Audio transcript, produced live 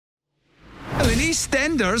In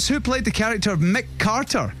EastEnders, who played the character of Mick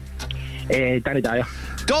Carter? Danny Dyer.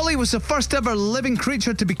 Dolly was the first ever living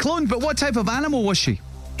creature to be cloned, but what type of animal was she?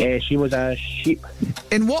 She was a sheep.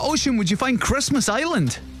 In what ocean would you find Christmas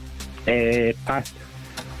Island? Pass.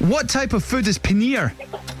 What type of food is paneer?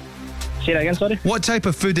 Say that again, sorry. What type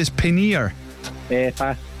of food is paneer?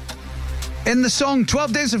 Pass. In the song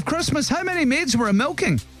 12 Days of Christmas, how many maids were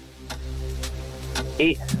milking?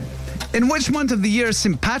 8. In which month of the year is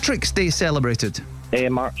St. Patrick's Day celebrated?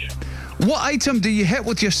 March. What item do you hit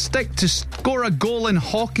with your stick to score a goal in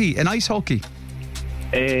hockey, in ice hockey?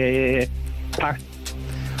 Pass.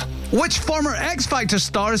 Which former X Factor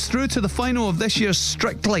star is through to the final of this year's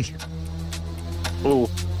Strictly? Oh,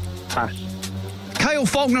 pass. Kyle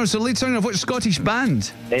Faulkner is the lead singer of which Scottish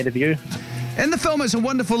band? The View. In the film It's a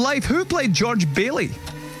Wonderful Life, who played George Bailey?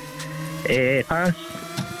 Pass.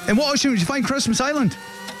 In what ocean would you find Christmas Island?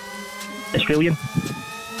 Australian.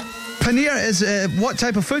 Paneer is what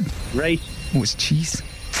type of food? Rice. Oh, it's cheese.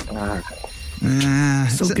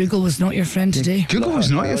 So Google was not your friend today. Google was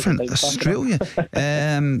not your friend. Australia.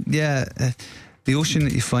 The ocean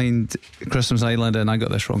that you find Christmas Island, and I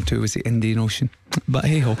got this wrong too, was the Indian Ocean. But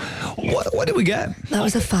hey ho, what did we get? That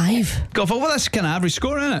was a 5. Well, that's kind of average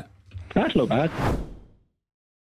score, isn't it? That's not bad.